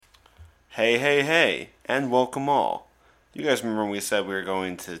Hey, hey, hey, and welcome all. You guys remember when we said we were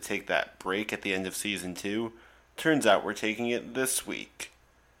going to take that break at the end of season 2? Turns out we're taking it this week.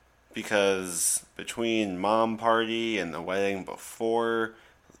 Because between mom party and the wedding before,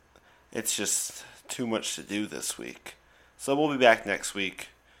 it's just too much to do this week. So we'll be back next week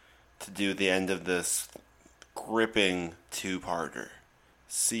to do the end of this gripping two-parter.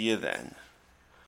 See you then.